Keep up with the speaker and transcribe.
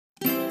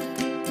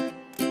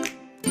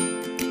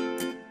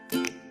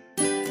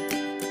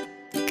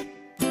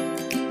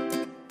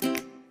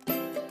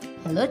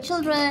Hello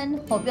children,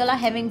 hope you all are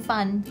having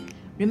fun.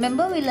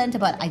 Remember we learned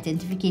about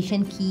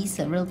identification keys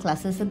several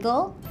classes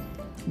ago?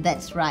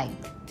 That's right.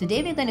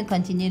 Today we're going to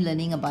continue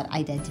learning about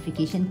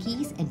identification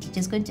keys and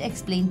teacher's going to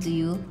explain to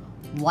you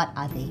what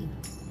are they.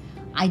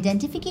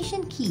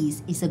 Identification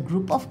keys is a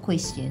group of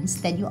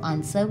questions that you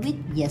answer with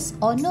yes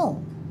or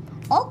no.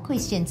 All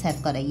questions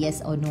have got a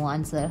yes or no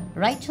answer,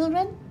 right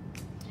children?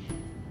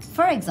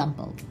 For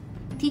example,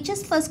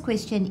 teacher's first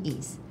question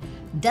is,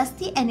 does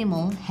the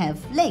animal have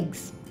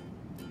legs?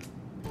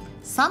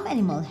 Some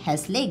animal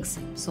has legs,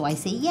 so I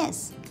say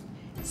yes.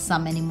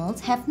 Some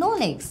animals have no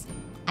legs.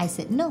 I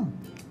said no.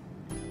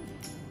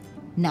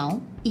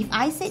 Now, if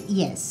I said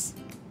yes,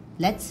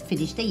 let's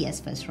finish the yes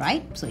first,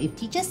 right? So if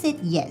teacher said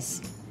yes,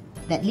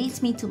 that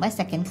leads me to my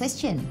second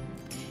question.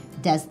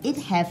 Does it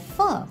have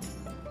fur?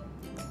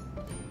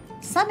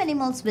 Some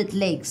animals with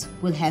legs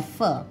will have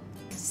fur.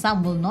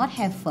 Some will not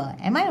have fur.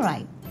 Am I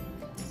right?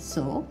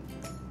 So,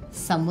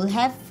 some will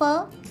have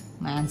fur.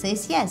 My answer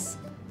is yes.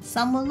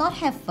 Some will not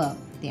have fur.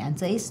 The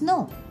answer is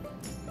no.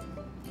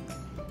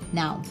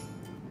 Now,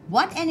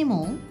 what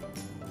animal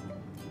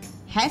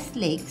has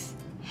legs,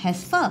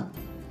 has fur?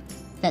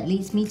 That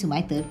leads me to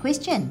my third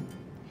question.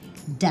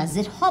 Does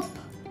it hop?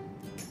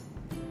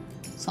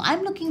 So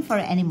I'm looking for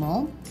an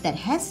animal that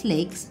has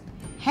legs,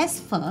 has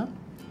fur,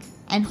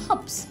 and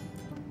hops.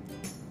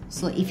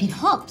 So if it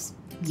hops,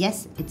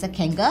 yes, it's a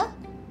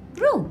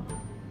kangaroo.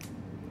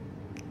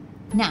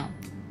 Now,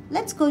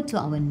 let's go to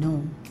our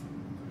no.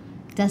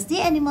 Does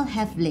the animal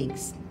have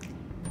legs?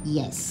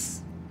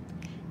 Yes.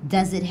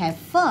 Does it have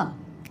fur?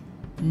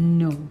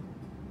 No.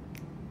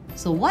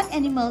 So what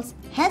animals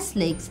has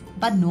legs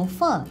but no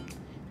fur?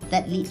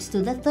 That leads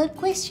to the third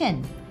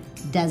question.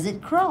 Does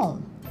it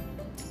crawl?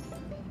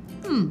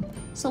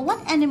 So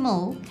what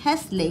animal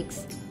has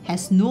legs,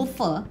 has no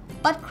fur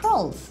but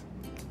crawls?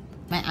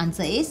 My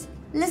answer is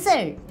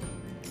lizard.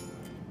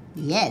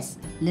 Yes,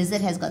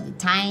 lizard has got the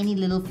tiny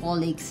little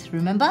forelegs,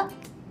 remember?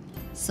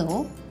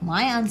 So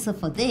my answer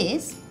for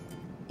this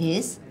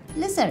is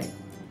lizard.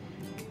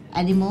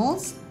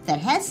 Animals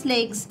that has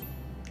legs,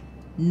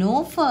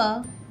 no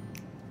fur,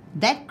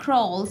 that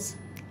crawls,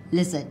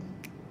 lizard.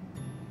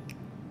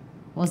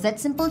 Was that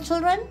simple,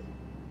 children?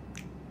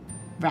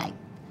 Right.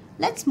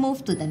 Let's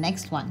move to the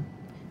next one.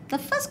 The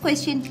first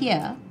question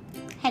here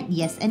had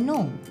yes and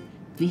no.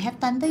 We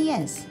have done the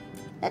yes.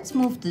 Let's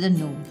move to the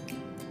no.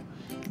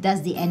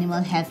 Does the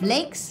animal have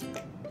legs?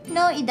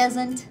 No, it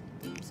doesn't.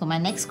 So my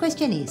next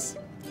question is,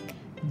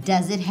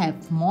 does it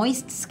have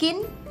moist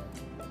skin?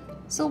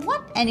 So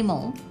what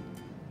animal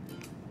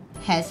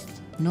has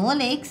no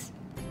legs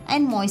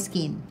and moist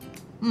skin?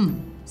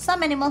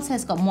 Some animals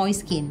has got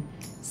moist skin,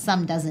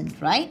 some doesn't,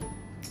 right?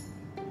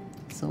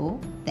 So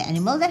the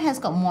animal that has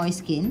got moist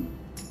skin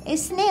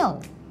is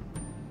snail.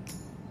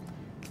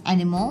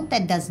 Animal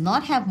that does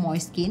not have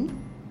moist skin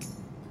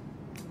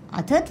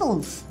are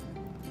turtles.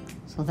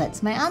 So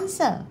that's my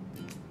answer.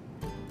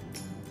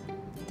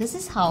 This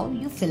is how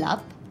you fill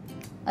up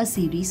a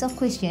series of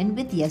questions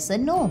with yes or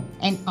no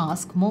and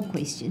ask more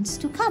questions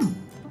to come.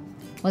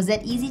 Was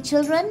that easy,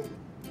 children?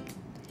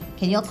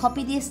 Can you all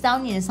copy this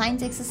down in your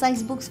science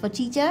exercise books for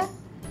teacher?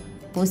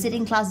 Post it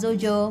in Class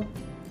Dojo.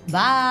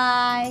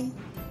 Bye!